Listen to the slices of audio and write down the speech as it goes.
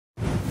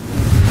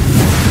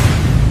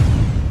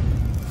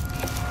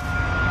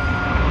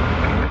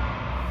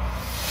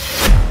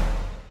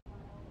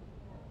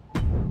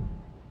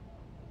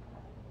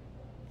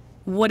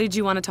What did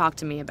you want to talk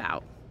to me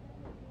about?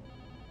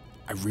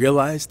 I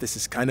realize this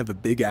is kind of a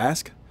big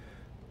ask,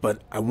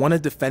 but I want to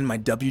defend my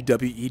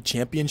WWE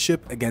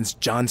Championship against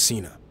John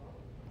Cena.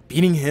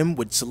 Beating him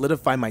would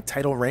solidify my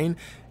title reign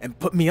and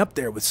put me up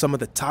there with some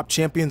of the top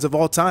champions of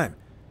all time.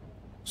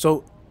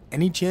 So,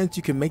 any chance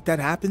you can make that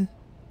happen?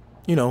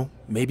 You know,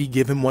 maybe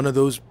give him one of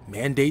those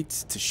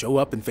mandates to show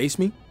up and face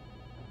me?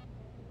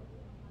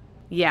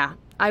 Yeah,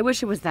 I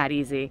wish it was that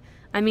easy.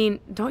 I mean,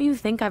 don't you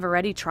think I've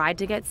already tried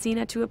to get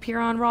CENA to appear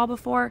on Raw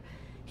before?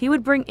 He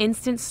would bring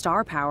instant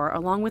star power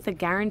along with a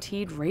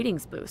guaranteed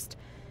ratings boost.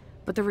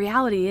 But the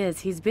reality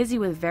is he's busy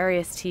with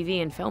various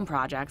TV and film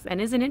projects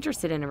and isn't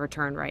interested in a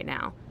return right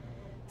now.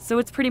 So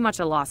it's pretty much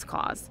a lost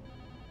cause.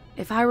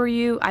 If I were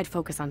you, I'd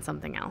focus on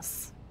something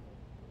else.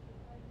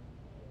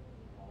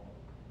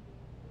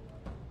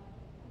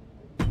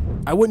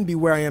 I wouldn't be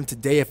where I am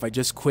today if I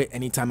just quit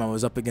anytime I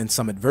was up against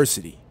some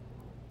adversity.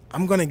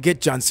 I'm gonna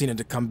get John Cena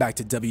to come back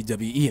to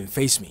WWE and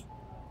face me.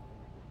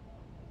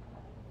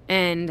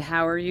 And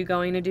how are you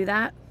going to do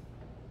that?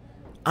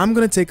 I'm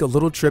gonna take a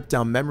little trip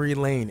down memory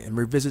lane and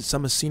revisit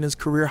some of Cena's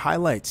career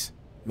highlights.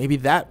 Maybe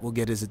that will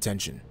get his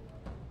attention.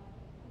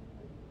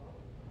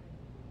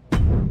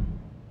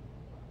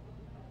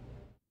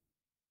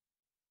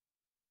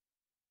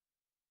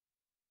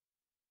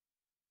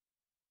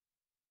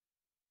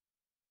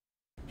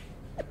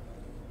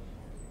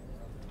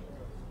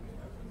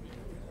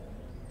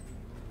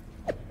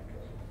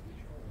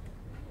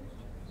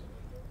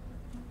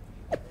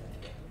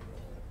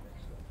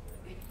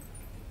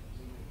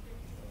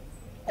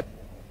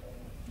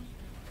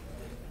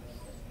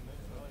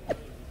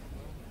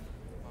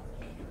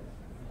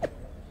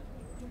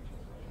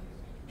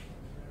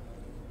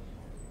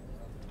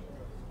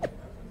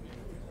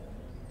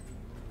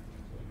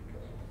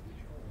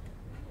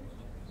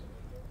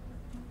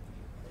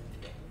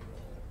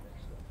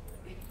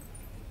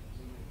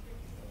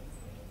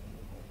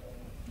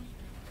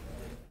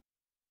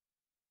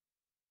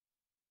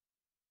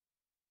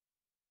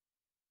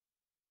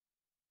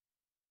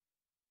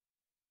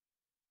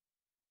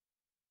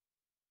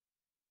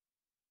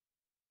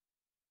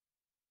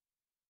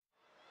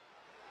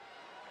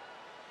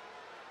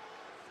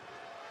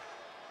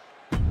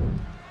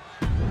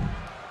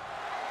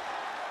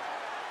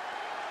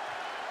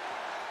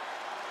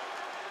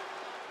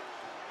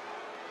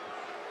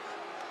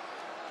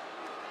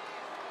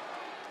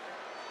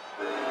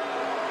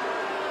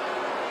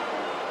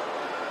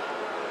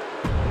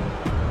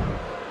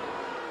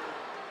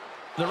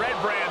 The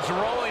Red Brand's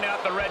rolling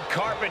out the red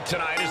carpet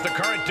tonight as the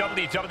current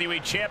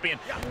WWE Champion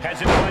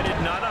has invited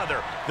none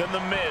other than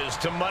The Miz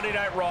to Monday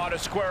Night Raw to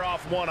square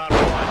off one-on-one.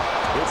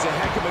 It's a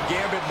heck of a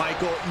gambit,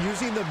 Michael,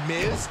 using The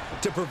Miz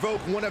to provoke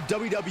one of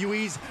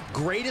WWE's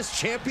greatest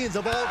champions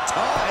of all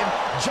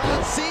time,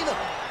 John Cena.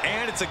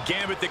 And it's a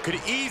gambit that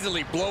could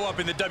easily blow up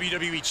in the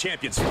WWE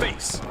Champion's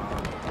face.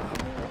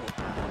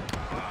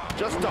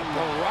 Just a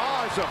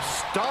barrage of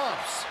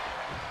stomps.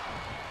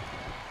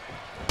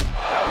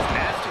 That was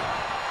nasty.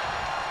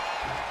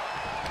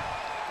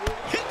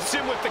 Hits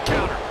him with the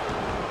counter.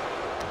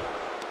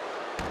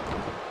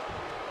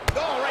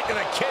 Oh, right to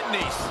the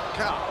kidneys.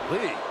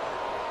 Golly.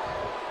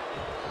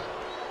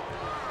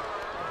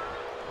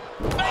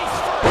 Face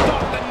first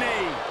off the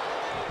knee.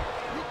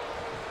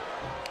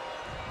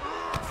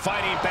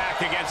 Fighting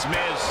back against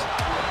Miz.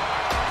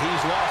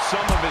 He's lost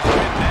some of his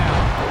win now.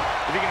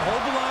 If he can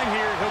hold the line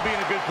here, he'll be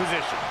in a good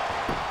position.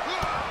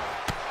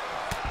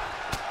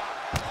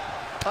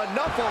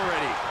 Enough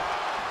already.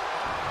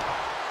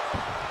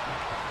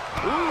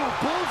 Ooh,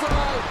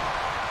 bullseye.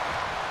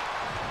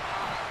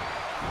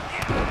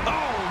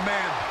 Oh,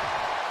 man.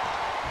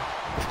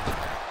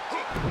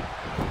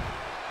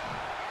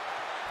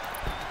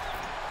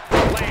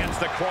 Lands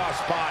the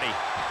crossbody.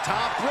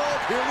 Top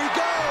rope, here we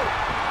go.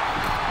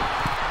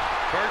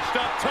 Perched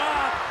up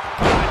top.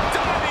 A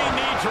diving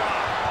knee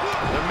drop.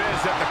 The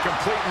Miz at the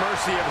complete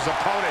mercy of his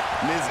opponent.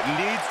 Miz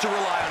needs to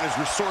rely on his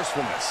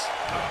resourcefulness.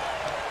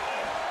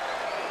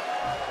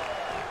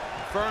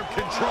 Firm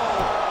control.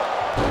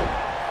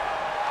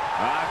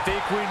 I think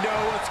we know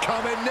what's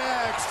coming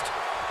next.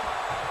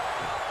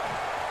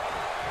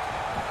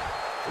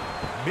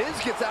 Miz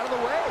gets out of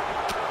the way.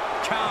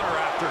 Counter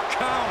after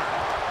counter.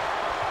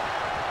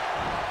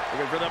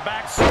 Looking for the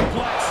back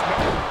suplex.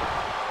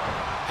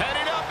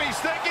 Heading up, he's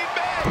thinking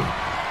big.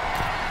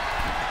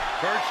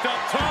 Perched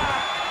up top.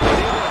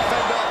 He's able to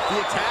fend off the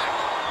attack.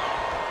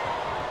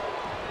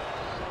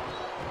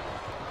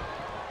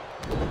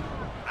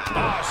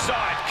 Oh,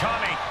 saw it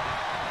coming.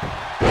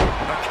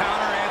 A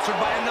counter answered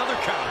by another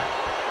counter.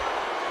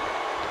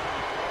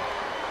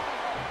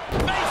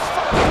 Face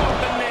first off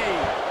the knee.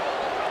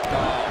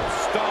 Oh,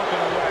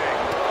 stomping away.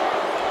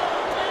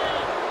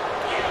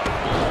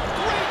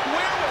 Great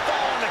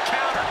wherewithal on the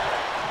counter.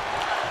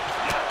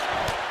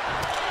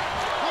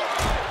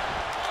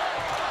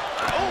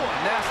 Oh, a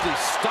nasty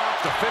stomp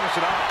to finish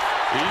it off.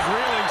 He's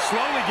reeling,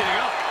 slowly getting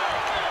up.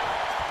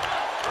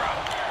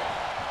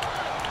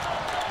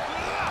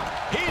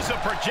 He's a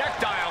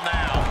projectile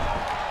now.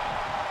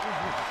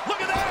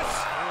 Look at this!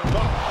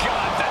 Oh,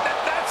 God,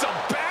 that's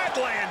a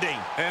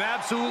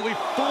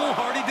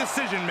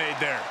decision made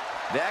there.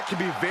 That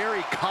can be very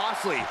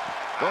costly.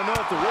 Don't know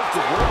if the risk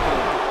is worth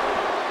it.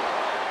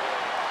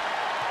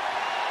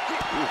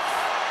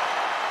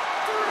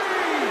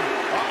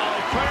 Uh-oh,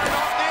 clearing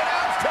off the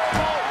announce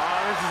table.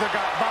 This is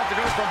about to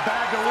go from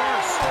bad to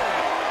worse.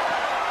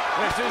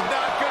 This is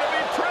not going to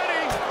be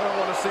pretty. I don't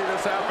want to see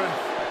this happen.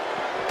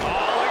 Oh,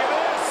 look at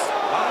this.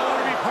 I don't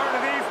want to be part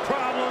of these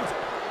problems.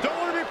 Don't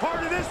want to be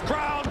part of this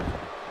crowd.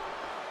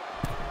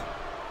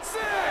 6.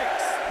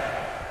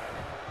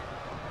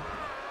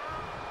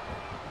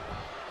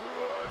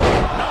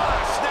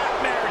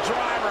 Snapmare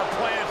driver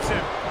plants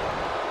him.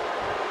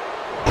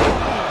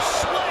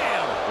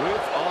 Slam.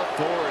 With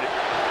authority.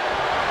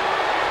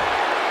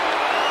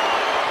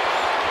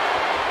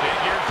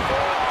 Figure 4.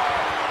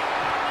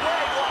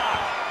 Leg lock.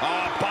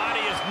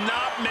 Body is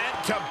not meant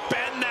to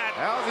bend that.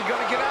 How's he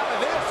going to get out of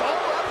this? Oh,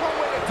 that's one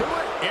way to do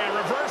it. And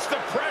reverse the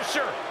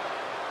pressure.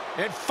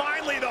 And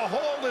finally the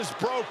hold is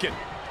broken.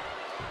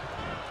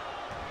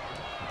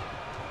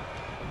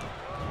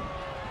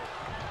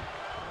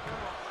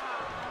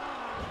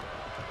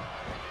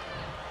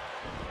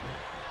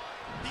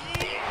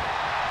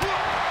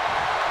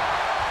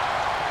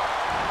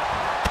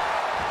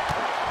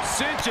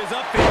 Cinches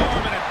up the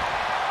arm and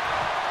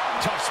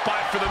Tough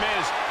spot for the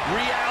Miz.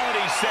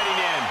 Reality setting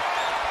in.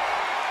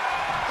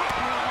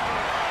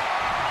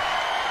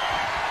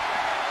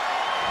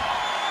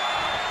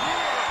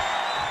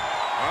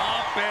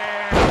 up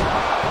and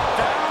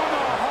down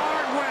the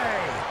hard way.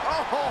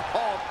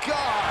 Oh,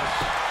 gosh.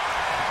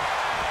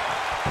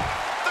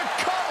 The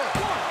cover.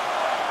 1,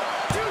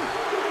 2,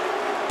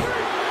 3.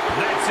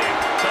 That's it.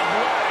 The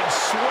blood and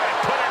sweat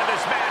put into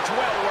this match.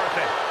 Well worth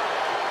it.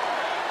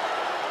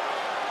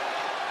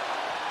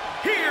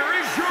 Here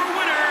is your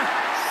winner,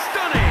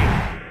 Stunning.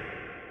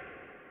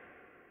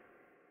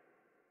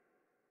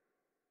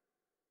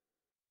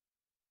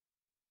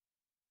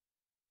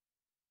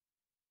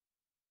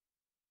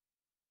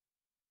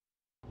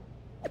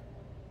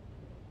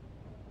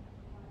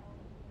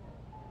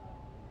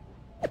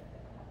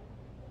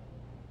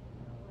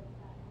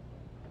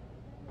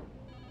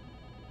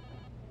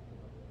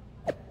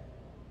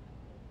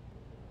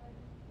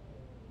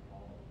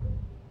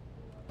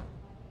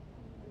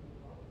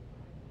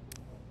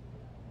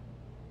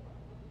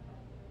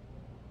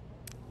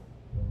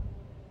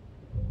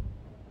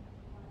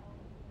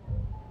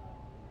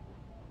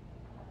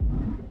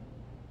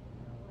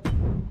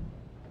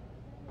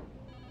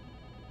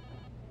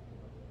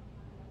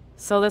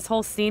 So this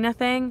whole CENA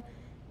thing,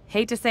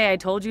 hate to say I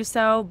told you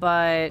so,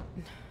 but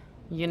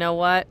you know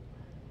what?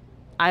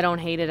 I don't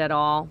hate it at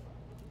all.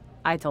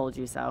 I told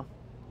you so.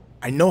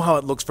 I know how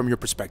it looks from your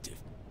perspective,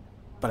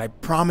 but I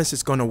promise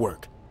it's gonna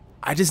work.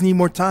 I just need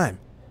more time.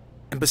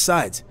 And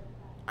besides,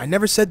 I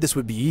never said this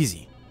would be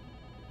easy.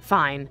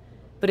 Fine,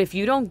 but if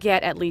you don't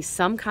get at least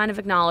some kind of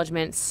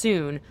acknowledgement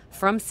soon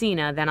from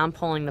CENA, then I'm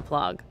pulling the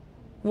plug.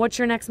 What's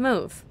your next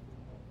move?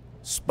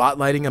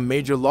 Spotlighting a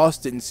major loss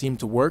didn't seem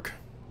to work,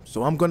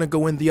 so I'm gonna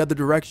go in the other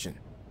direction.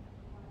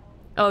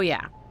 Oh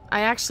yeah,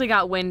 I actually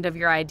got wind of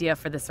your idea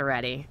for this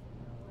already.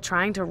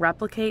 Trying to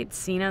replicate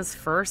CENA's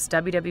first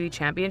WWE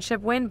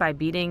Championship win by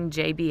beating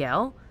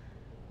JBL?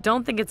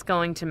 Don't think it's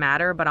going to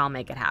matter, but I'll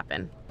make it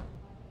happen.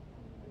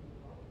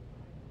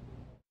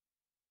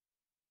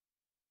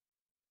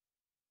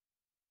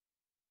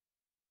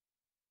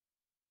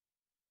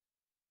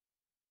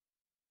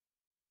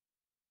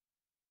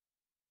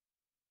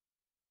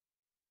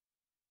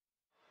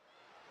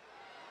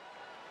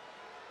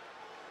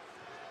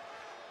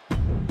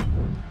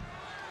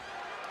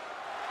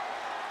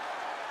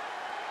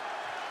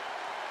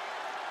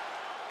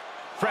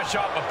 Fresh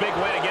off a big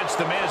win against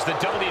The Miz, the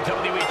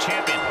WWE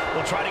Champion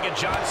will try to get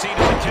John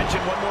Cena's attention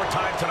one more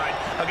time tonight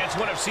against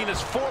one of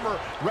Cena's former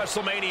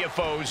WrestleMania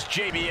foes,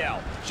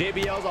 JBL.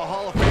 JBL's a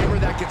Hall of Famer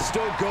that can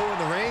still go in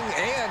the ring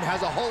and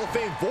has a Hall of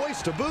Fame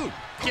voice to boot.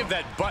 Give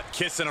that butt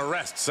kissing a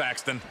rest,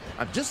 Saxton.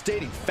 I'm just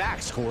stating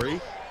facts,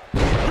 Corey.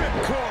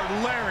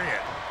 Ripcord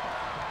lariat.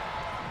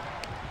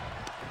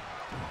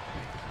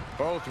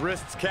 Both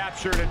wrists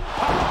captured and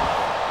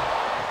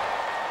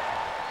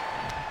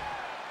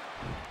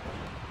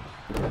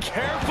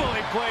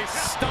carefully placed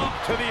stomp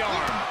to the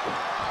arm.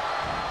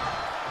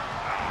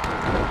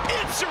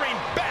 Answering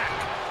back.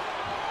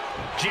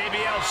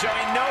 JBL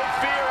showing no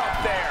fear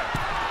up there.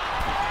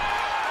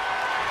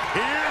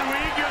 Here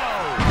we go.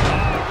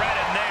 Right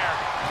in there.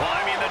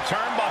 Climbing the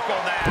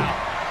turnbuckle now.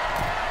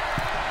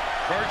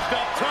 Perched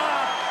up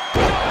top.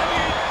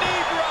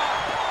 Knee drop.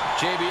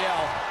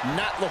 JBL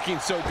not looking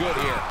so good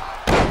here.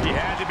 He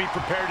had to be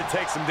prepared to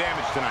take some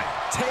damage tonight.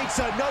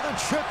 Takes another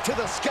trip to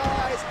the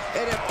skies,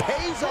 and it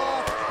pays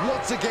off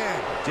once again.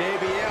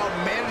 JBL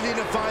managing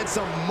to find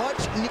some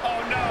much...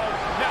 Oh, no.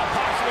 Now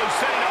possibly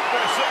setting up for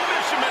a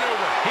submission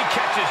maneuver. He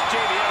catches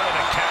JBL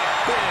with a counter.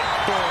 Big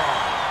forearm.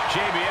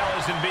 JBL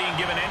isn't being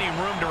given any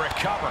room to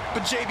recover.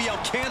 But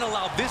JBL can't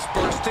allow this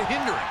burst to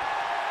hinder him.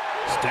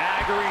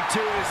 Staggering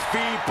to his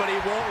feet, but he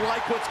won't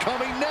like what's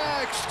coming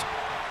next.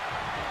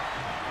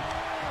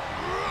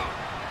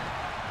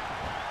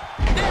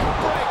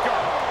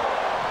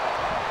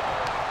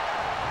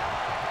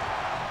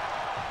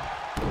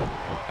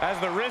 As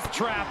the wrist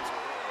trapped.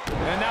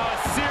 And now a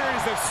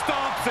series of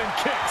stomps and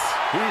kicks.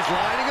 He's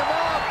lining him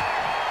up.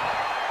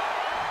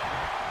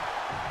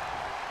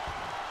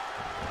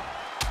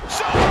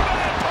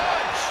 Superman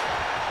punch!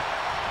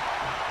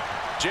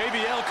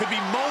 JBL could be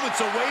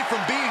moments away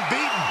from being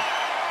beaten.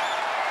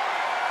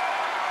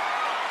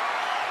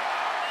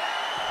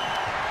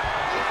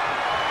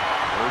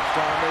 Perched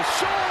on the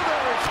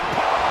shoulders.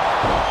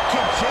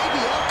 Can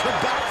JBL come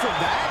back from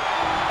that?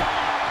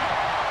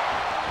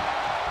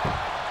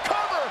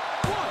 Cover.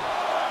 1,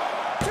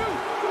 2,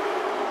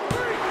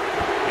 3.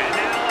 And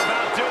that'll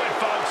about do it,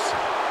 folks.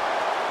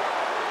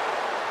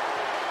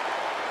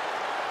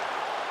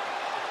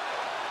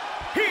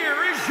 Here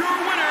is your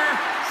winner,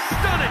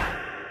 Stunning.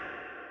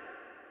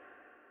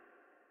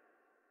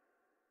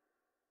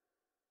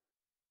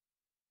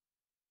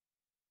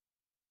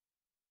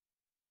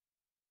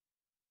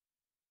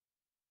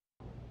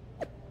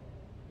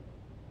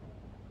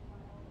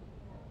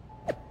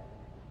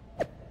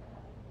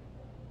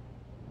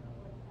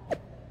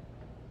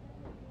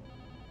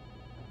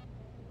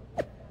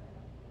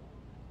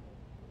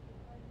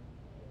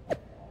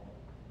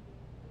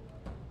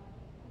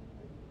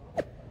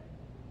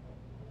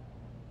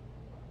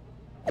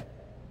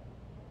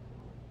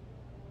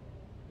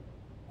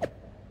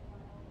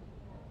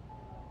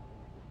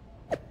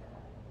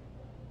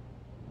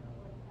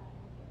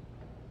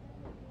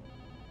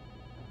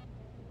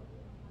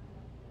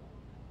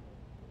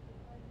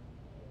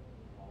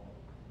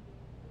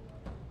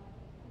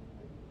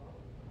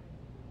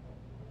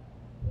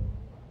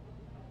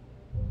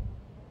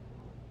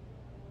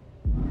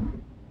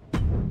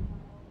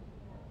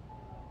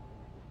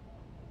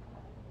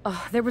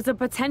 Oh, there was a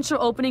potential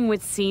opening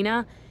with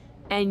CENA,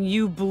 and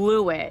you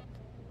blew it.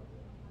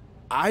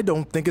 I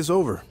don't think it's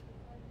over.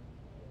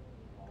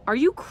 Are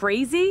you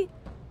crazy?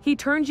 He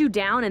turned you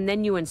down and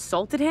then you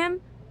insulted him?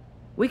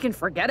 We can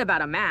forget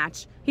about a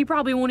match. He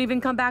probably won't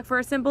even come back for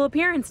a simple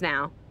appearance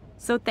now.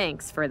 So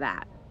thanks for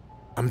that.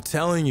 I'm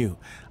telling you,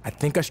 I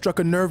think I struck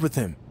a nerve with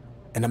him.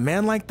 And a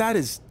man like that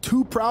is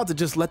too proud to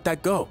just let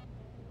that go.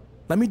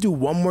 Let me do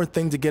one more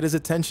thing to get his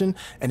attention,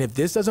 and if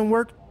this doesn't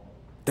work,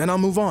 then I'll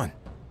move on.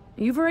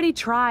 You've already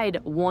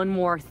tried one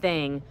more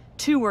thing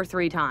 2 or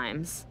 3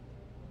 times.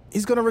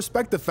 He's gonna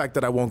respect the fact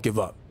that I won't give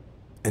up.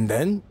 And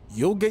then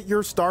you'll get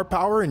your star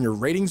power and your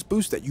ratings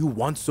boost that you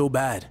want so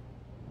bad.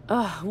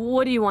 Ugh,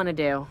 what do you want to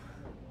do?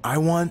 I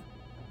want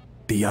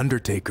The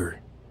Undertaker.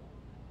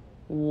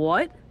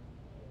 What?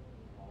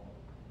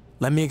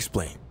 Let me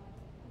explain.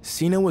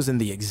 CENA was in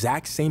the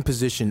exact same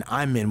position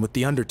I'm in with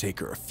The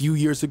Undertaker a few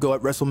years ago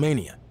at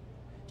WrestleMania.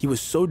 He was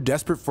so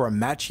desperate for a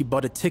match he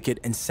bought a ticket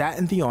and sat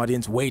in the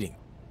audience waiting.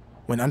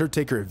 When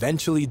Undertaker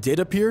eventually did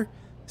appear,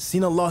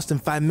 CENA lost in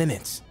 5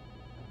 minutes.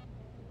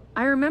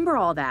 I remember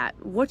all that.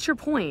 What's your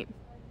point?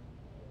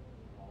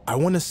 I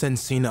want to send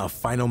CENA a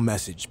final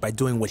message by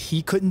doing what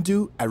he couldn't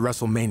do at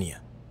WrestleMania.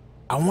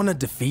 I want to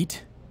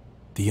defeat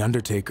The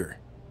Undertaker.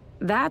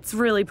 That's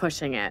really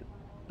pushing it.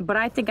 But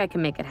I think I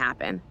can make it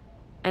happen.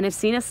 And if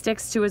CENA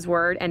sticks to his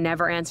word and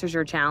never answers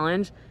your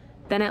challenge,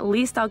 then at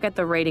least I'll get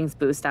the ratings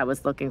boost I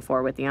was looking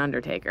for with The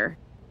Undertaker.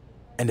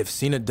 And if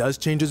CENA does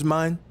change his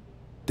mind,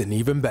 then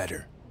even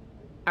better.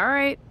 All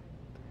right.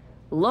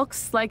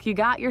 Looks like you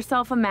got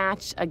yourself a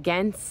match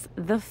against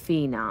the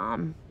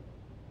Phenom.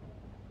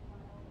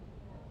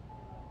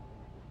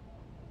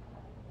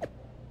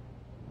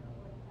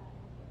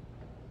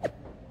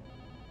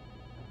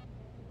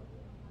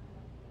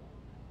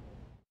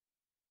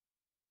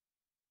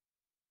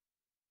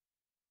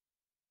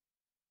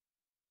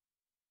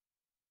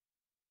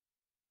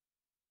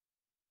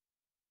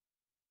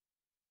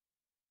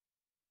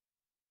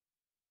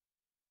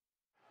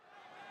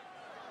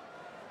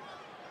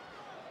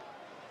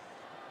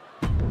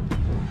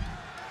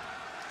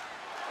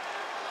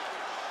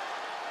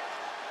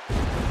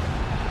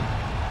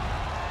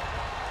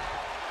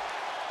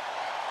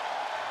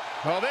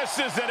 Well, this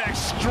is an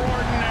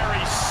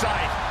extraordinary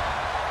sight.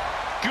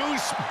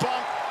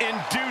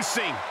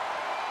 Goosebump-inducing.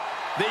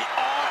 The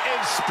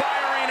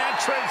awe-inspiring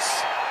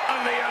entrance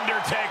of The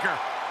Undertaker.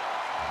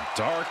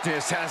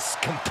 Darkness has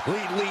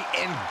completely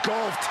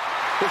engulfed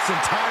this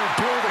entire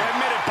building.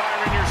 Admit it,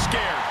 Byron, you're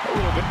scared. A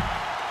little bit.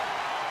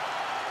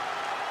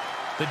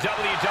 The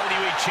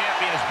WWE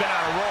Champion has been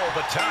on a roll,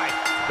 but tonight,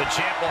 the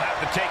champ will have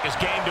to take his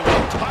game to an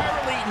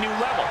entirely new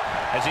level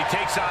as he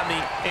takes on the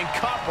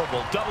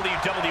incomparable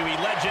WWE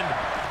legend,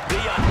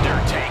 The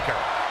Undertaker.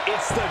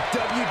 It's the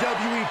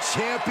WWE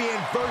Champion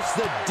versus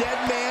the Dead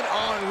Man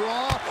on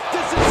Raw.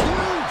 This is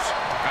huge!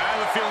 I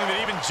have a feeling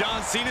that even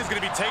John Cena is going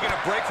to be taking a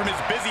break from his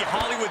busy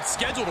Hollywood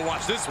schedule to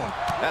watch this one.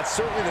 That's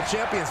certainly the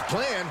champion's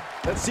plan.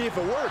 Let's see if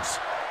it works.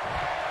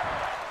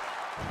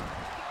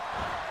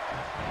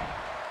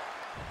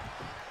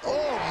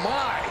 Oh,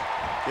 my!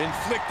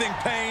 Inflicting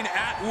pain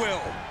at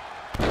will.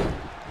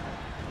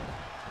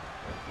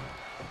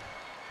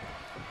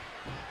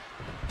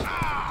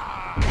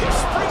 The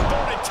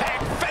springboard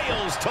attack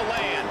fails to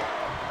land.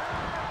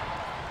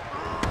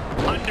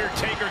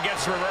 Undertaker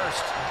gets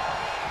reversed.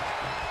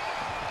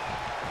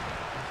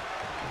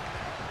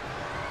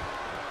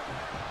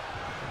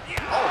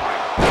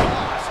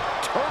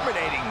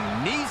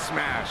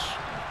 smash.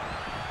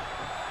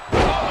 Oh,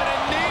 and a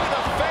knee to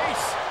the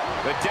face.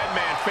 The dead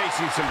man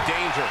facing some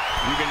danger.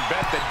 You can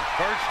bet that.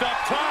 Perched up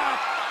top.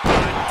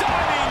 A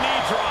diving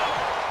knee drop.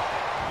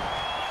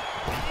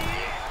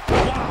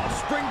 Wow,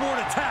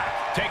 springboard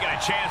attack. Taking a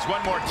chance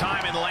one more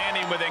time and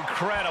landing with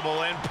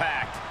incredible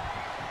impact.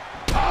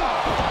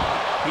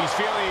 He's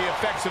feeling the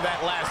effects of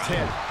that last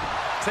hit.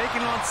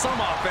 Taking on some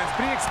offense,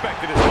 but he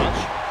expected as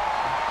much.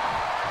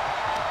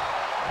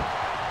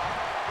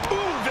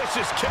 Ooh,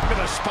 vicious kick to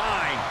the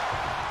spine.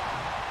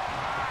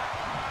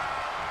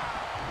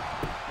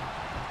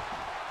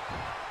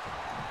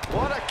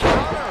 What a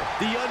counter!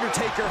 The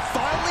Undertaker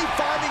finally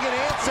finding an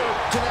answer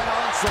to that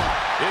onslaught.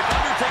 If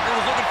Undertaker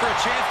was looking for a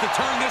chance to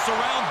turn this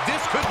around,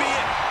 this could be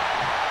it.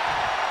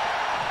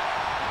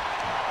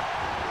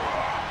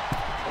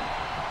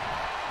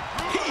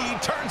 He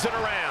turns it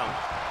around.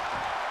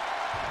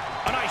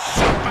 A nice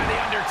shot by the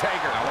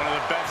Undertaker. Now one of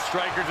the best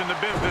strikers in the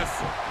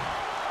business.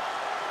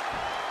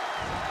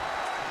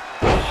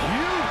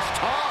 Huge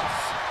toss.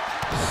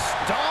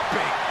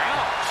 Stomping.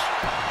 Ouch.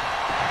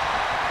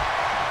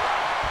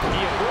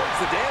 He avoids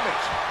the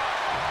damage.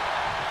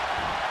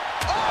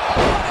 Oh,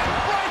 what a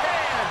right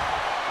hand!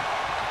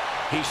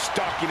 He's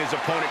stalking his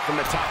opponent from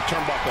the top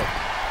turnbuckle.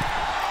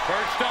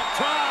 Perched up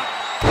top.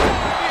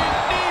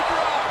 Knee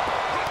drop.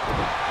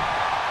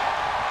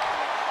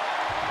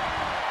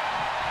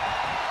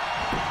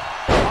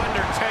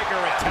 Undertaker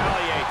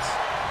retaliates.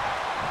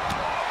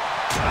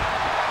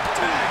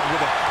 Tag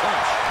with a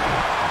punch.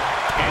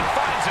 And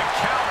finds a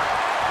counter.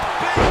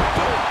 Big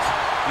boot.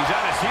 He's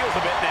on his heels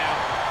a bit now.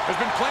 There's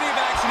been plenty of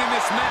action in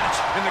this match,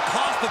 and the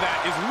cost of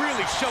that is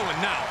really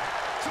showing now.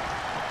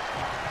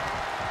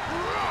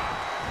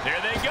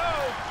 There they go.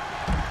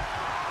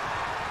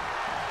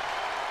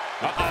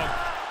 Uh-oh.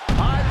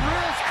 High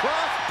risk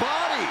cross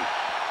body.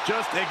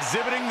 Just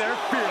exhibiting their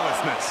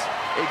fearlessness.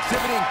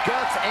 Exhibiting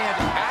guts and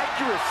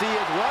accuracy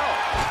as well.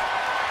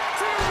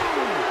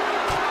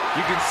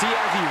 You can see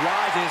as he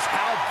rises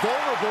how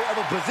vulnerable of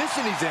a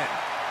position he's in.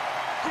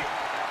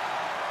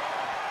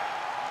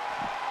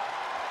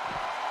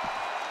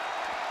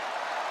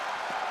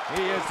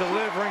 He is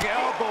delivering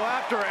elbow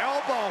after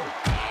elbow.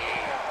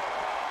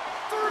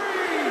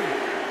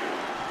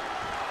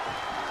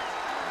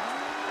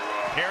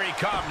 Here he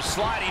comes,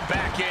 sliding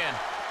back in.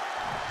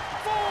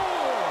 4.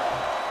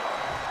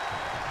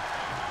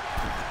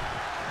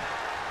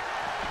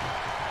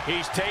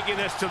 He's taking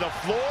this to the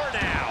floor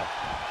now.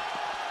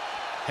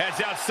 Heads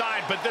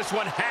outside, but this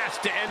one has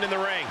to end in the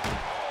ring.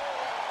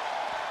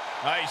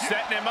 He's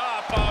setting him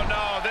up. Oh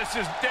no, this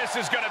is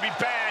going to be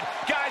bad.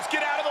 Guys,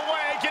 get out of the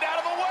way. Get out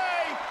of the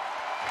way.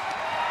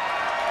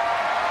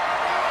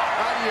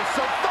 How do you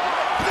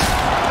survive this?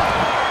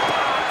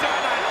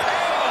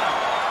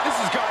 This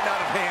has gotten out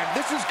of hand.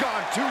 This has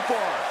gone too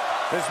far.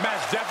 This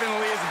match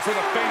definitely isn't for the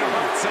faint of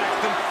heart,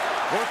 Saxton,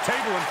 or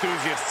table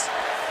enthusiasts.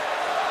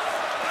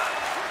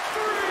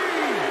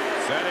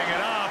 Setting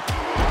it up.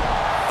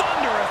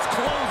 Thunderous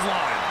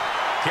clothesline.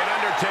 Can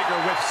Undertaker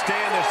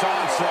withstand this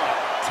onslaught?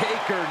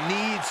 Taker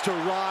needs to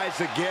rise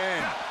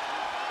again.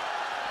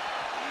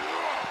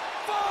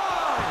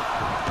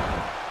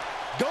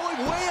 5.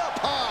 Going way up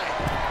high.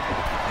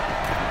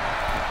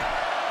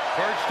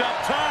 Perched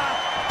up top.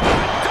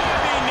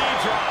 Diving knee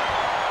drop.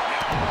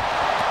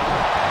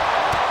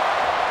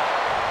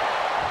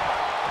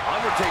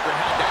 Undertaker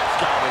had that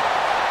scouted.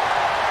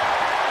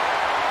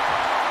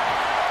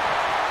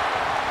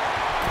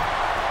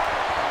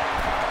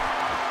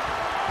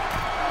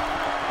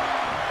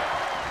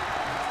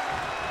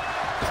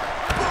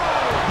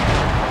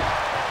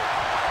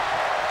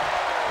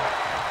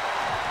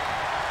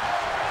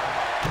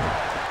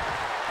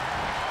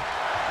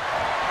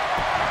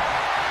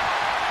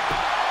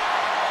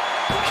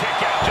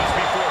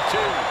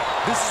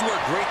 This is where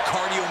great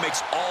cardio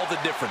makes all the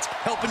difference,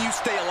 helping you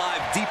stay alive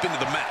deep into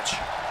the match.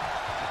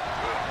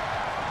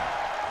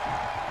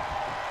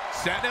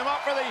 Setting him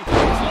up for the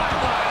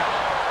flatliner.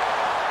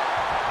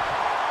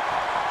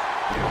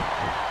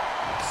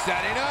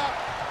 Setting up.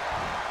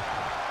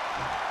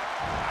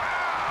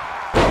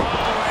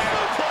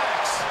 Suplex.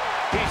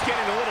 He's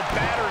getting a little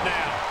battered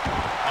now.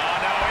 Oh,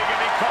 no, he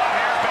can be caught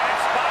here. Bad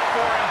spot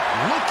for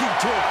him. Looking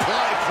to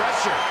apply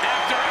pressure.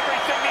 After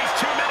everything these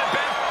 2 men have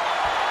been.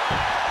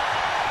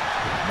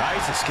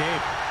 Nice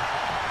escape.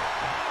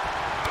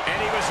 And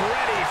he was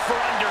ready for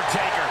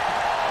Undertaker.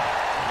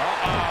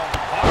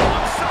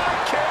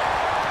 Onside kick.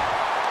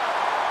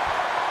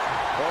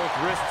 Both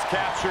wrists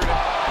captured.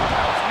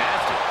 That was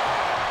nasty.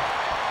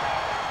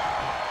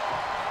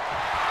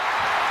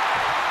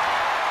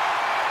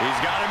 He's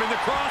got him in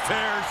the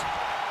crosshairs.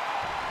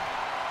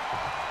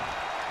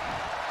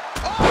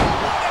 Oh,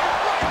 what a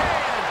right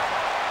hand!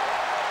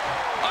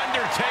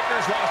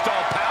 Undertaker's lost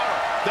all power.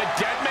 The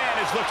dead man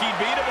is looking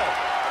beatable.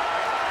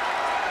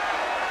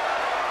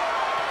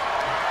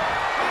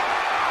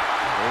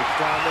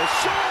 On the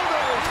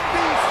shoulders,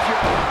 Beast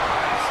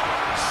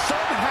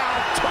somehow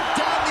took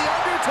down the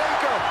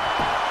Undertaker.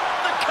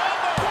 The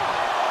combo.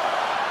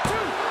 1, 2,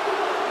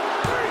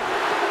 3.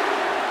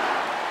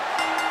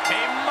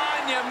 A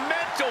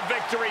monumental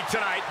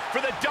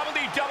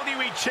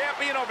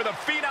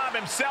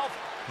himself,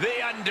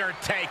 The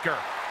Undertaker.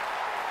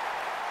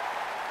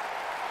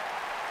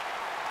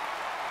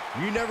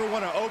 You never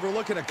want to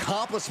overlook an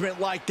accomplishment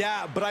like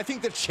that, but I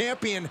think the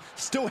champion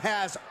still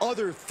has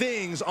other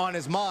things on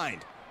his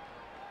mind.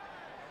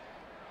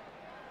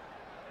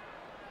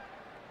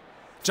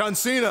 John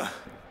Cena,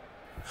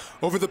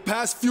 over the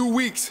past few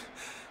weeks,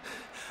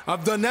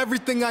 I've done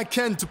everything I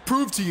can to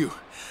prove to you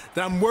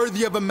that I'm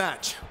worthy of a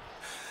match,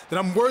 that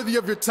I'm worthy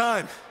of your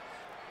time.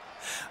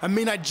 I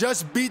mean, I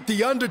just beat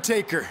The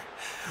Undertaker,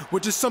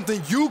 which is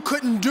something you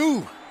couldn't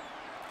do.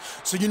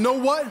 So you know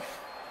what?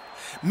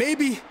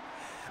 Maybe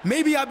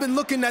I've been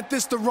looking at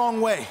this the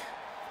wrong way.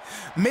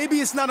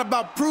 Maybe it's not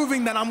about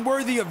proving that I'm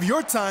worthy of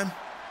your time.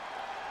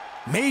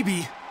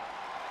 Maybe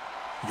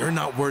you're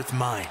not worth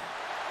mine.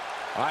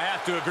 I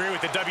have to agree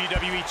with the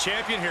WWE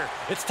Champion here.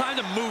 It's time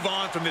to move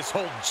on from this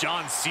whole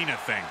John Cena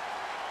thing.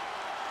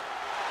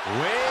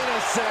 Wait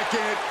a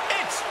second.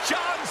 It's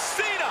John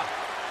Cena!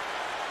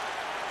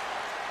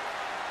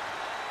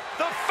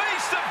 The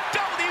face of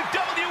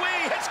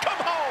WWE has come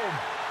home!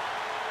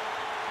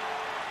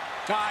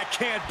 I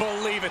can't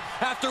believe it.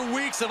 After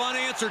weeks of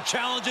unanswered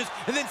challenges,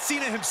 and then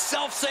Cena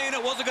himself saying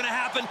it wasn't going to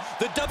happen,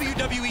 the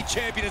WWE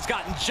Champion has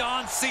gotten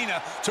John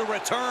Cena to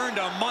return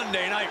to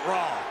Monday Night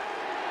Raw.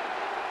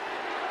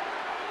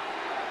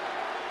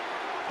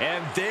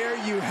 And there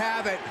you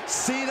have it.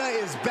 Cena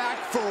is back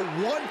for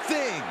one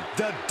thing,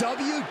 the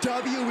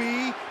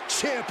WWE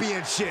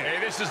Championship. Hey,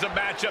 this is a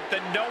matchup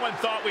that no one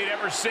thought we'd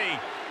ever see.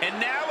 And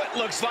now it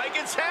looks like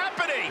it's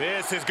happening.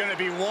 This is going to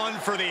be one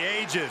for the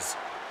ages.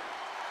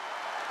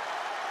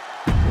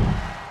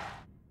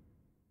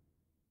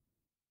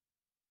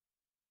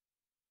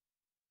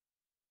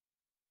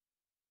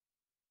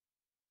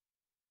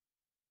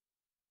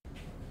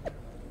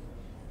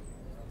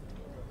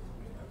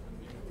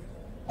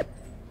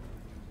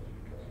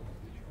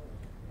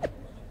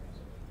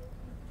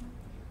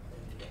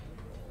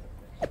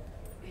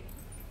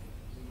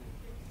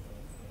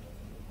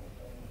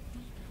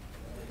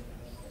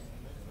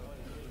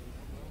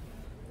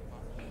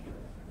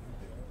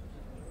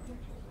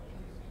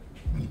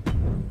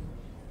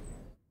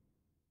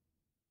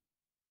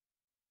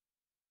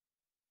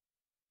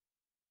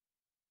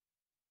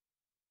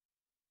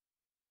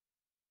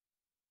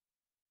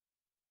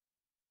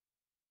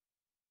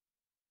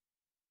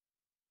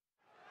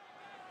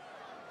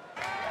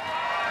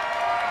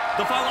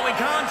 The following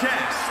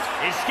contest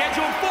is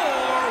scheduled for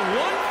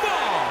one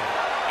fall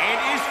and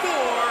is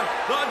for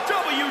the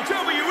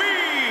WWE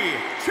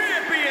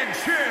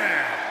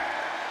Championship.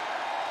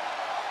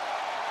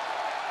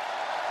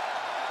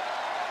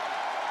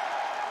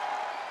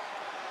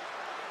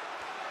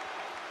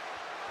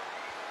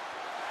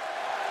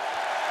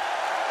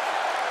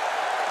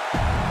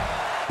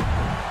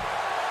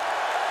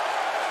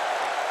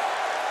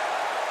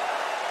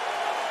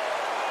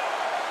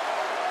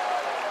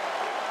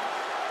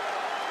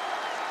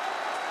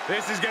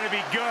 This is going to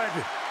be good.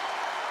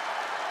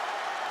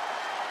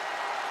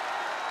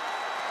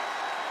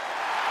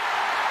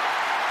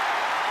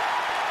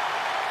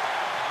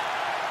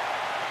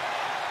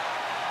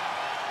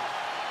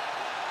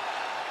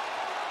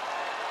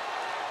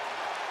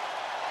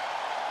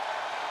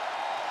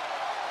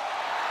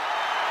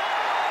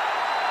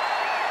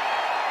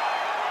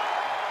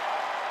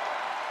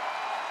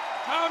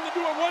 Time to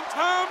do it one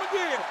time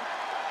again.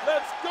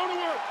 Let's go to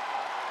work.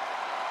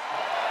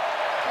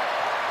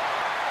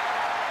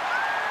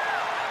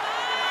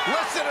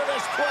 Listen to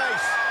this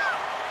place.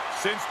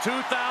 Since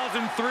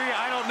 2003,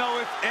 I don't know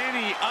if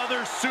any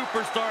other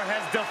superstar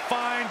has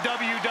defined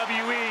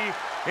WWE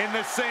in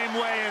the same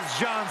way as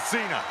John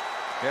Cena.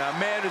 Yeah, a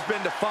man who's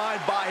been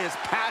defined by his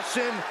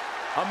passion,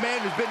 a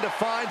man who's been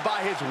defined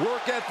by his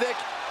work ethic,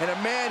 and a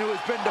man who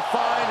has been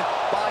defined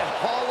by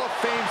Hall of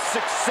Fame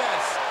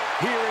success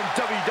here in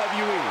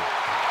WWE.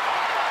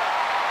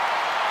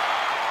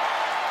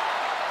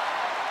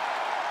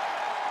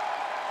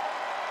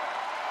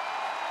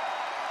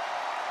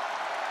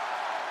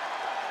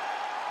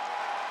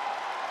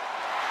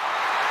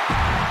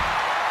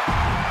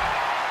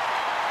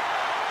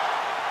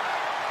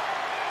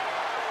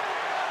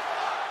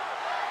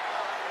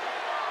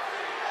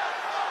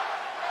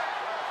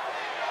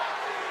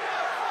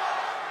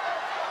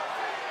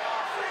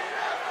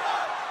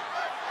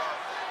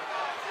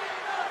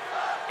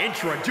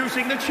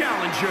 Introducing the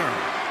challenger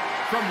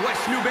from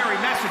West Newbury,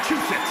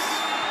 Massachusetts,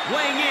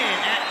 weighing in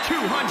at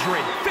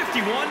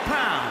 251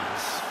 pounds,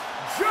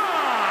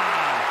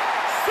 John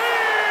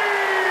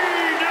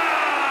Cena!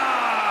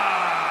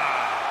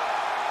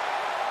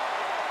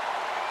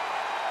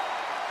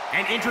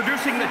 And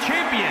introducing the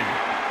champion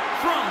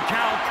from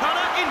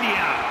Calcutta,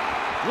 India,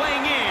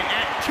 weighing in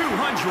at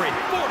 244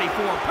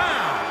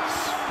 pounds,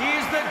 he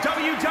is the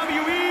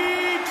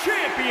WWE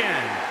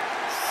Champion,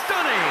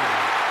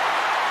 Stunning.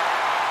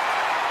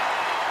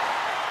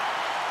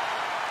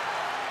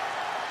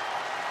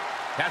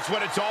 That's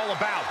what it's all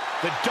about,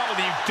 the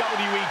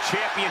WWE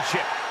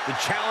Championship. The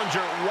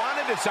challenger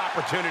wanted this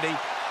opportunity.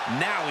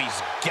 Now he's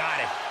got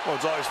it. Well,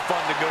 it's always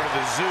fun to go to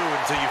the zoo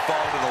until you fall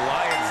into the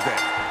lion's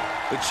den.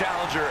 the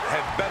challenger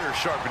had better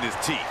sharpen his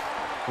teeth.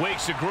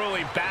 Weeks of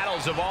grueling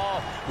battles have all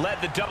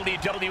led the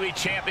WWE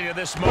Champion to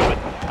this moment.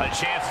 A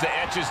chance to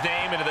etch his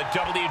name into the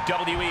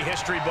WWE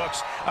history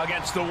books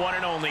against the one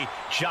and only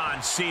John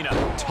Cena.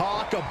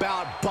 Talk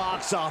about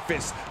box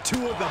office.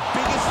 Two of the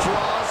biggest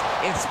draws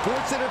in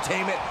sports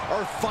entertainment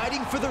are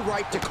fighting for the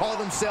right to call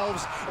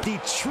themselves the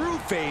true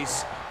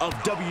face of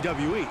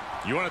WWE.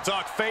 You want to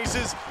talk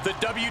faces? The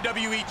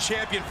WWE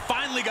Champion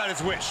finally got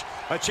his wish.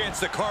 A chance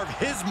to carve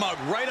his mug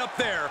right up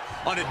there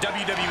on a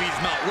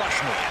WWE's Mount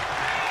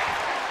Rushmore.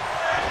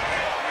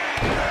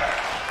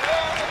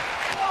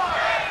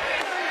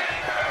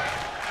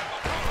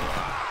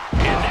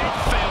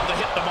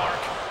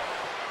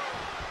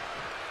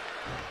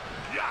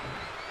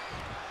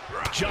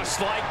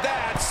 Just like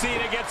that,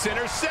 Cena gets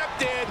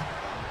intercepted.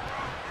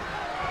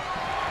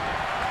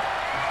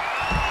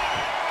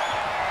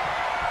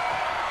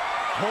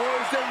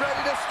 Poised and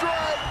ready to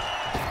strike.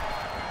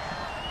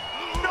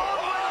 No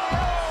way!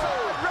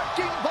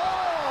 Wrecking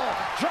ball.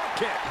 Drop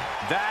kick.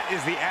 That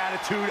is the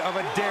attitude of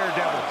a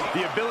daredevil.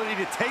 The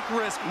ability to take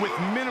risk with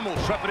minimal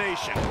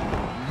trepidation.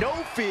 No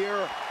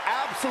fear,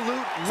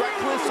 absolute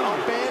reckless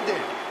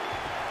abandon.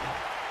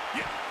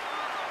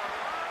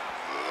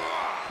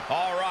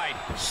 All right,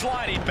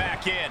 sliding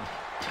back in.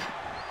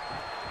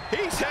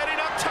 He's heading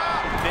up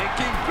top.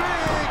 Thinking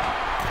big.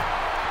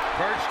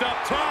 Perched up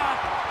top.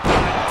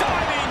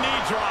 Diving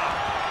knee drop.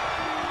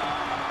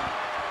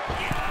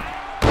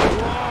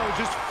 Whoa,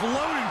 just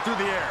floating through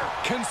the air.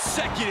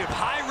 Consecutive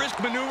high-risk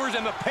maneuvers,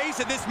 and the pace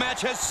of this match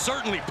has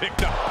certainly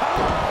picked up.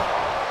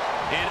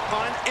 An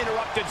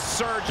uninterrupted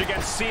surge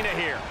against Cena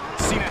here.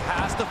 Cena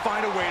has to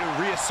find a way to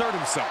reassert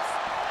himself.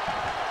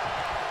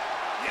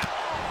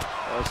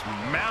 Just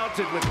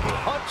mounted with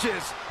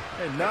punches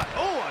and not,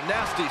 a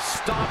nasty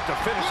stop to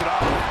finish it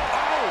off.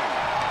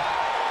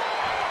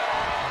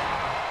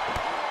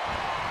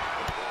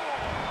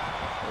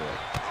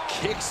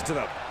 Kicks to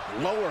the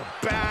lower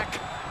back,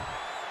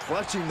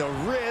 clutching the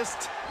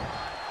wrist.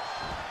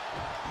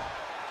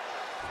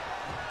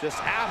 Just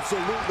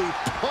absolutely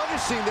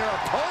punishing their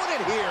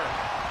opponent here,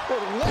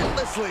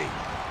 relentlessly.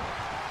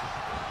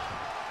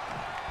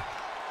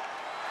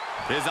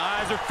 His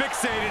eyes are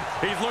fixated.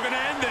 He's looking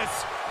to end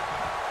this.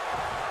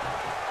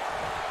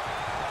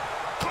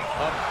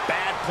 A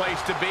bad place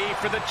to be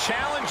for the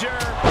challenger.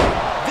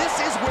 This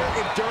is where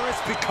endurance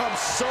becomes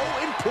so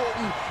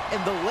important in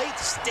the late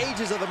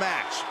stages of the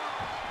match.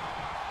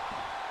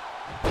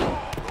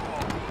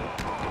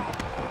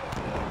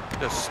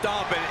 Just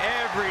stomping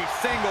every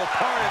single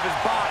part of his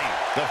body.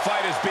 The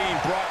fight is being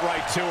brought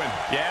right to him.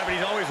 Yeah, but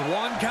he's always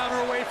one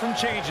counter away from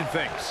changing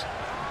things.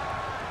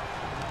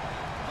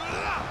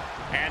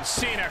 And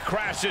Cena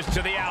crashes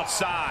to the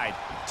outside.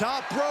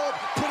 Top rope,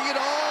 putting it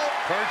all.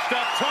 Perched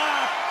up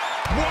top.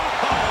 Whoa,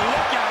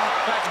 look out.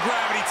 That's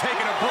gravity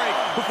taking a break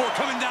before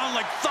coming down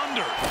like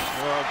thunder.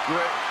 Oh,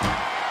 great.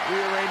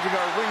 Rearranging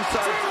our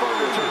ringside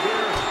furniture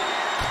here.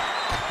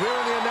 Here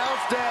in the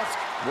announce desk.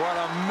 What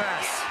a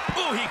mess.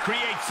 Ooh, he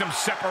creates some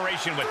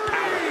separation with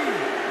power.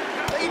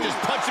 He just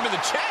punched him in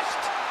the chest.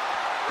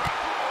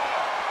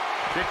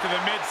 Kick to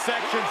the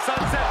midsection,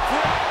 sunset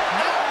flip.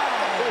 No!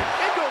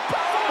 Into a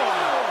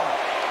powerbomb.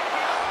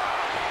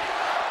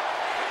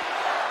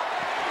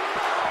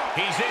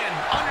 He's in,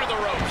 under the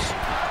ropes.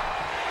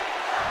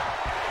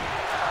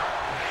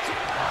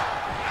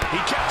 He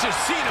catches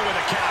Cena with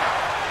a counter.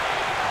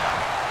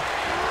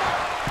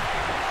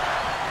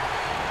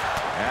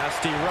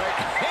 Nasty right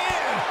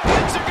hand.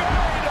 It's a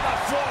guy to the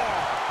floor.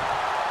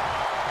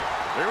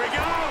 Here we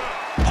go.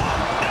 Oh,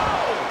 no!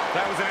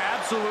 That was an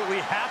absolutely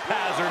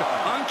haphazard,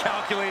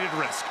 uncalculated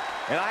risk.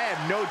 And I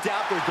have no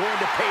doubt they're going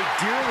to pay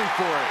dearly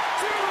for it.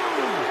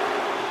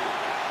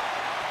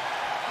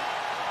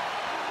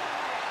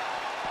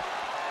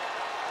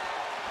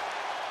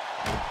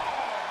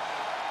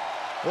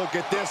 Look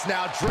at this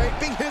now,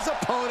 draping his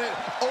opponent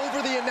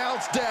over the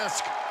announce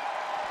desk.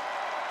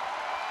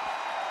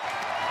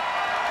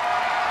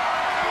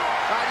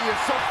 How do you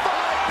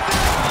survive this?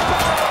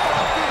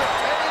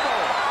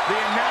 The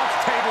announce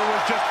table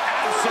was just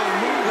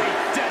absolutely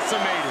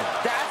decimated.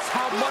 That's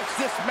how much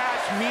this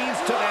match means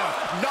to them.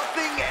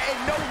 Nothing and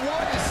no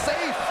one is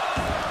safe.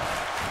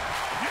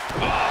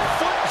 Oh,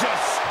 foot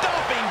just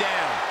stomping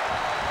down.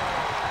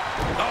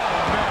 Oh,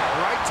 man,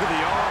 right to the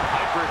arm.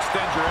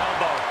 Hyperextend your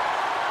elbow.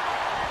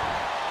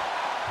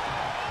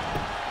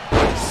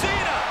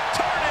 Cena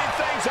turning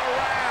things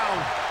around.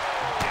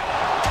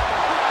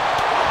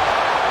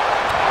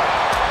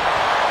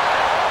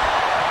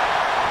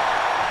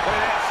 Look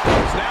at this.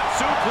 Snap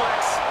suplex.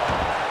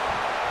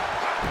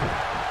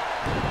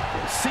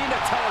 Cena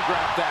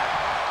telegraphed that.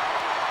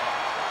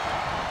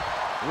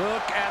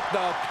 Look at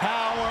the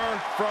power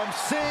from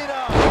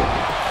Cena.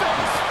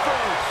 Face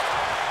first.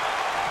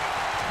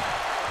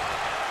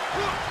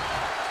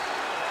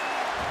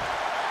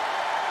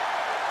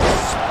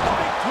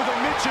 Spiked with a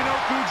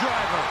Michinoku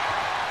driver.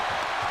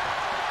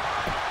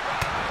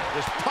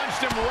 Just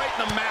punched him right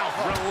in the mouth.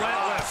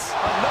 Relentless.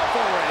 Enough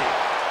already.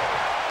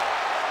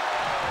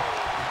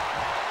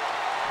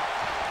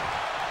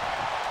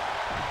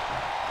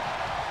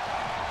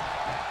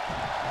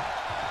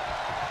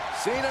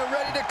 Cena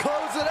ready to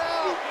close it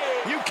out.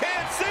 You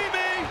can't see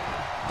me.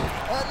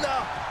 And the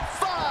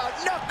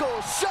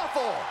five-knuckle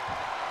shuffle.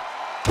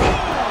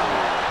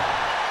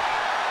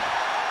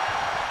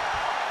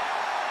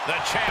 The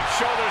champ's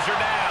shoulders are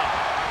down.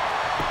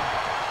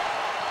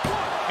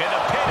 And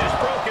the pin is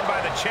broken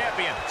by the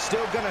champion.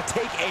 Still gonna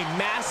take a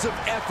massive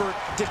effort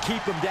to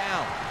keep him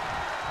down.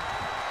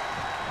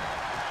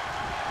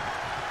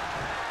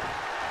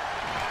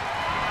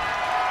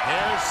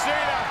 Here's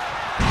Cena.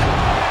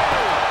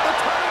 The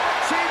title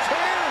change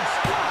hands.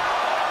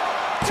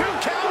 2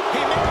 count. He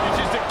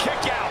manages to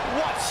kick out.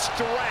 What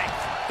strength.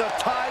 The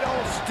title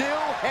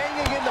still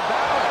hanging in the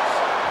balance.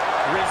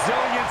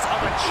 Resilience of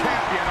a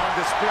champion on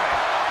display.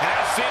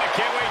 Now Cena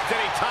can't waste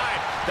any time.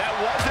 That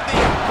wasn't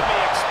the outcome he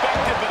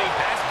expected, but he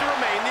has to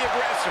remain the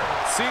aggressor.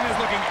 Cena's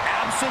looking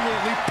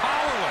absolutely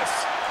powerless.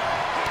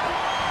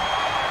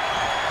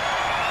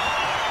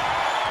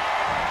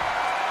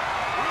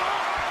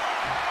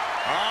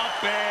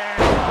 Up and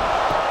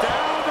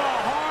down the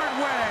hard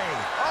way.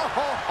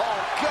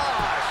 Oh,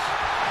 gosh.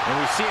 And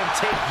we see him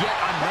take yet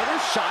another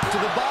shot to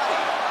the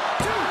body.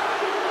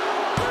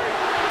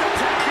 The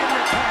champion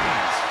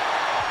retains.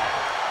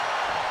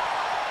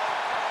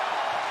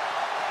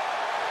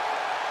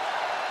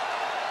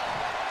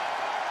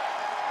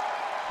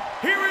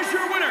 Here is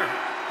your winner,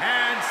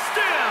 and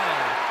still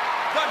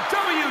the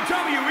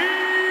WWE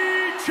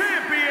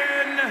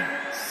Champion,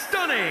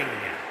 Stunning.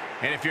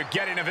 And if you're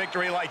getting a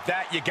victory like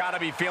that, you got to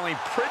be feeling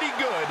pretty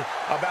good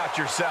about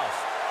yourself.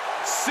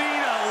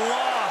 Cena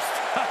lost.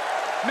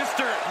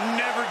 Mr.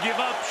 Never Give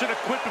Up should have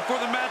quit before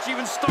the match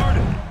even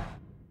started.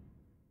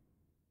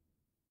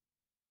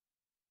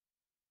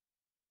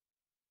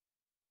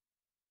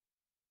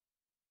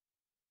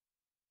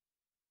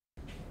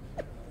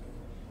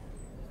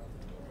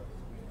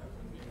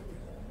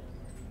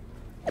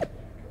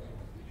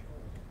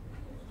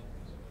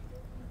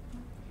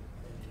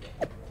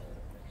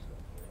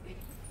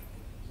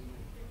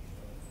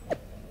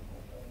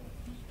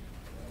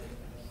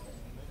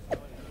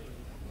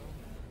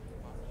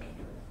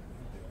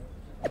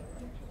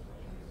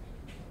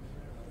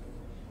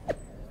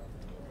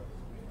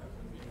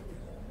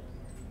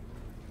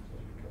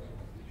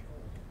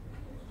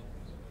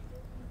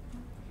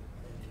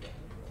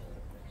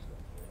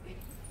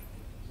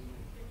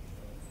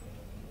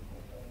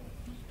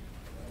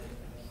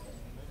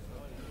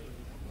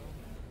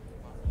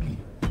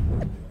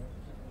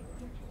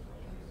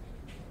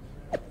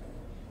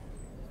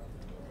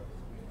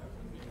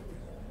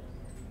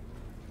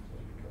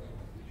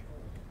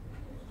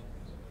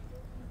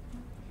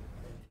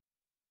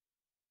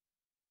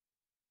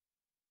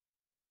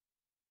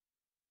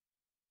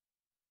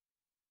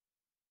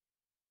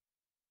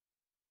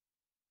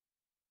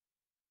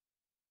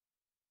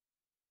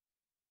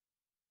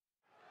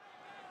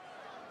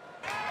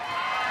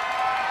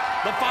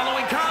 The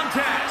following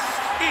contest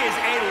is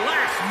a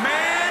last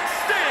man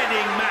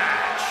standing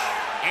match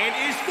and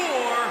is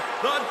for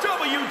the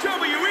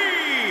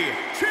WWE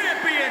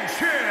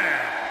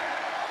Championship.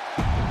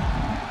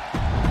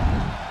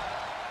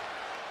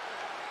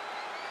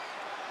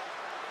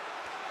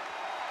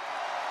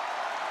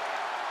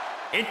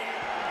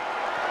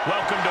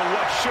 Welcome to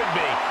what should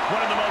be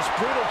one of the most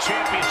brutal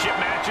championship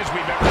matches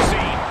we've ever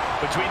seen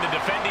between the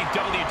defending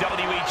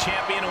WWE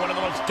Champion and one of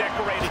the most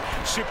decorated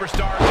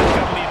superstars in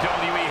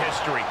WWE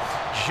history,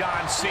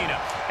 John Cena,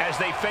 as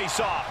they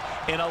face off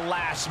in a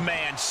last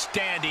man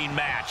standing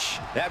match.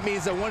 That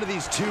means that one of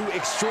these two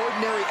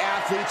extraordinary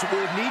athletes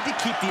will need to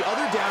keep the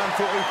other down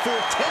for a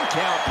full 10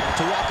 count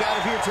to walk out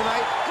of here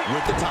tonight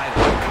with the title.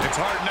 It's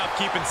hard enough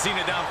keeping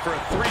Cena down for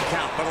a 3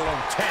 count, let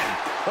alone 10.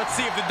 Let's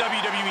see if the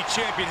WWE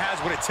Champion has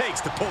what it takes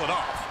to pull it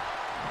off.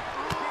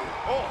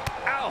 Oh,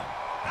 ow.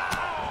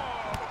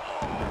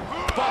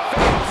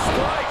 Buffalo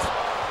strikes.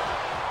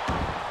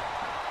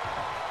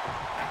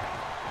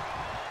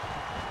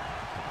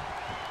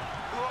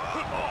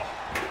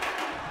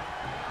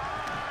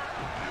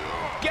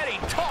 Getting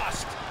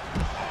tossed.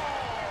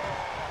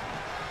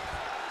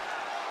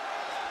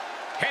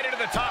 Headed to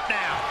the top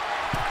now.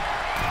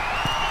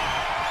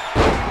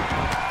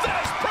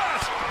 Fast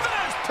press!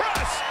 Fast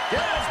press!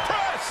 Fast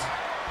press!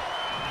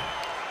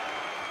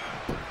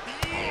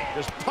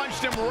 Just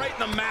punched him right in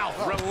the mouth.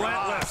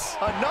 Relentless.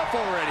 Enough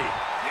already.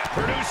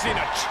 Producing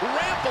a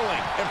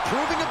trampling. And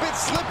proving a bit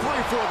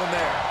slippery for them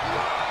there.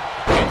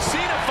 And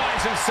Cena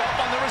finds himself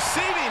on the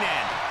receiving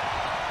end.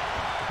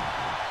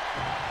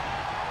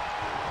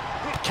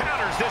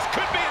 Counters. This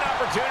could be an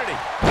opportunity.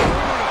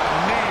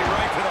 Knee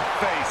right to the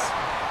face.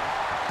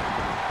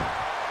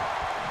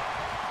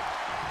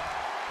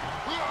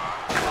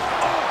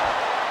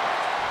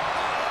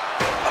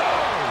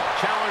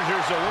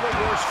 Challenger's a little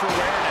worse for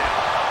wear now.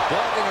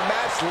 But in a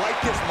match like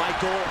this,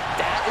 Michael,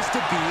 that is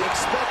to be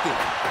expected.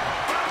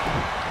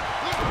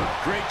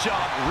 Great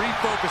job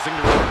refocusing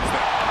to reverse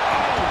that.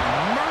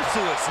 Oh,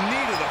 merciless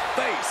knee to the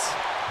face.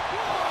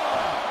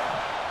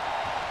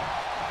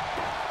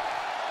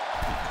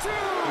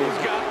 He's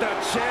got the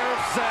chair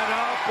set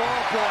up.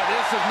 Oh, boy,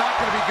 this is not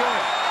going to be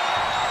good.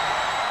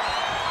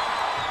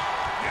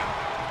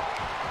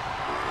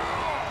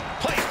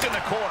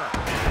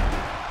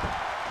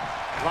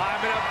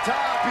 Climbing up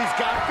top, he's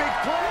got big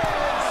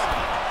plans.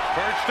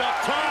 Perched up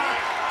top.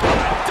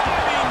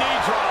 Diving knee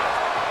drop.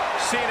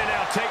 Cena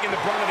now taking the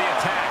brunt of the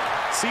attack.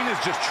 Cena's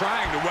just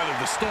trying to weather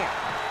the storm.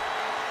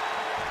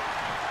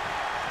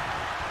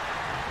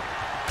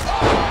 Oh,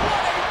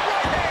 what a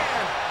right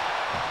hand!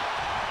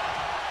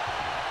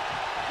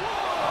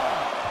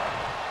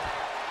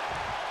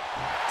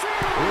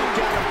 Look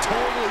at him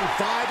totally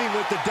vibing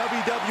with the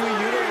WWE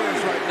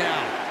Universe right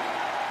now.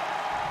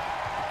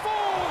 4,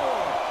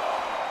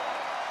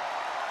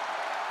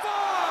 5,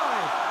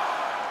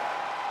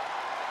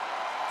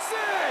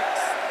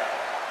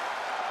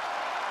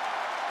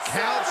 6.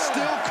 Count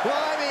still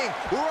climbing.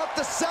 We're up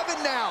to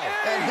 7 now.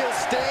 And he'll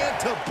stand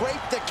to break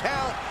the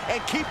count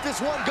and keep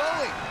this one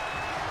going.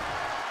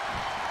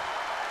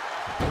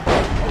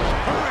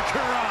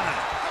 Hurricane.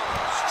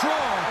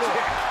 Strong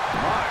kick.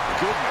 My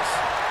goodness.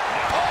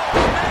 Oh,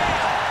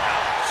 man!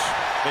 Ouch.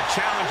 The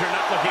challenger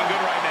not looking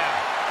good right now.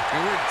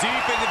 And we're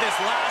deep into this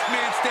last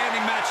man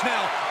standing match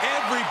now.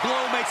 Every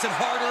blow makes it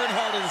harder and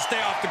harder to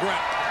stay off the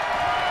ground.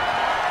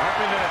 Up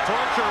into the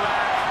torture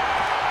rack.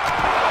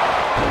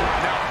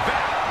 Now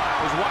that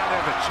is why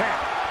they're the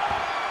champ.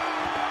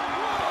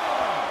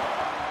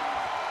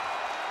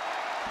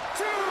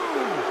 2,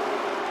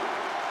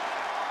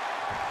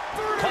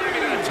 3. Climbing to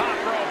the top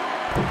rope.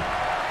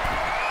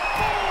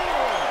 4,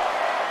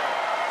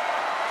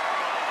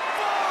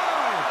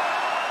 5.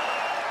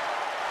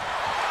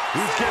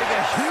 He's getting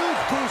a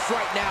huge boost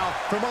right now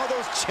from all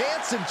those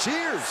chants and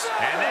cheers.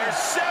 And there's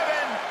 7.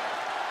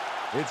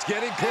 It's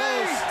getting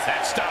close.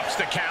 That stops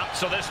the count,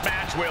 so this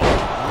match will...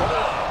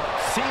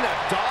 Cena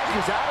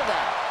dodges out of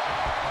that.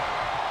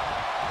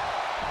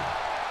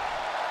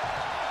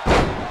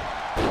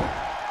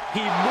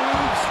 He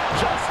moves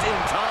just in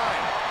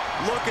time.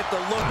 Look at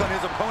the look on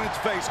his opponent's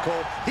face,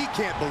 Cole. He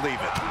can't believe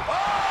it.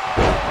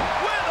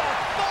 With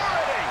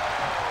authority!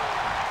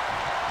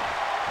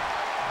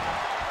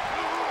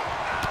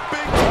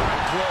 Big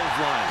time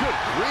clothesline. Good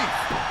grief.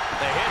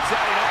 The hit's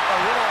adding up a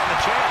little on the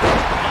champ.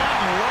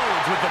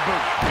 Unloads with the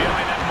boot.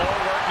 Feeling that more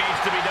work needs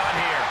to be done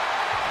here.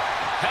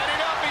 Heading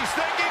up, he's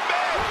thinking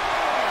big.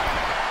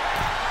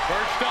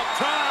 Perched up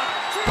top.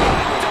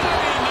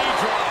 Diving knee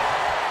drop.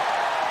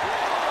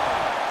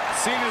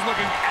 Cena's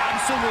looking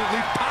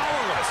absolutely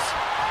powerless.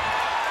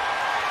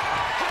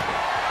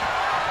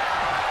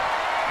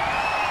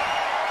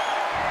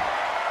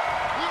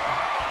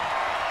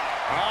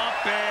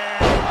 Up and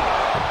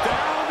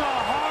down the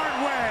hard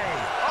way.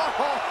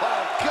 Oh,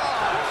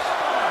 gosh.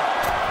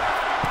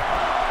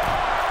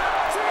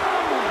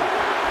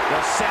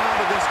 The sound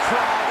of this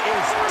crowd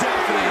is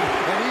deafening,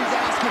 and he's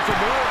asking for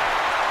more.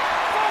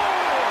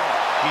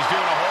 He's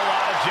doing a whole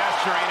lot of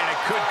gesturing, and it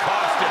could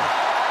cost him.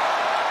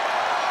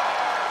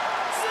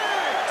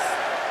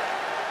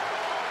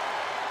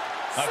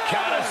 6. A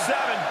count of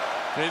 7.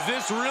 Is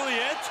this really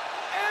it?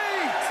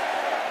 8,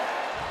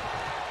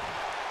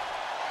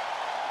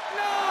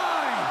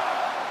 9,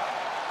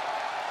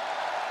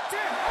 10.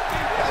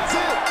 That's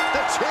it.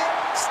 The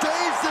champ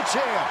stays the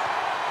champ.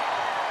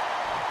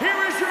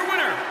 Here is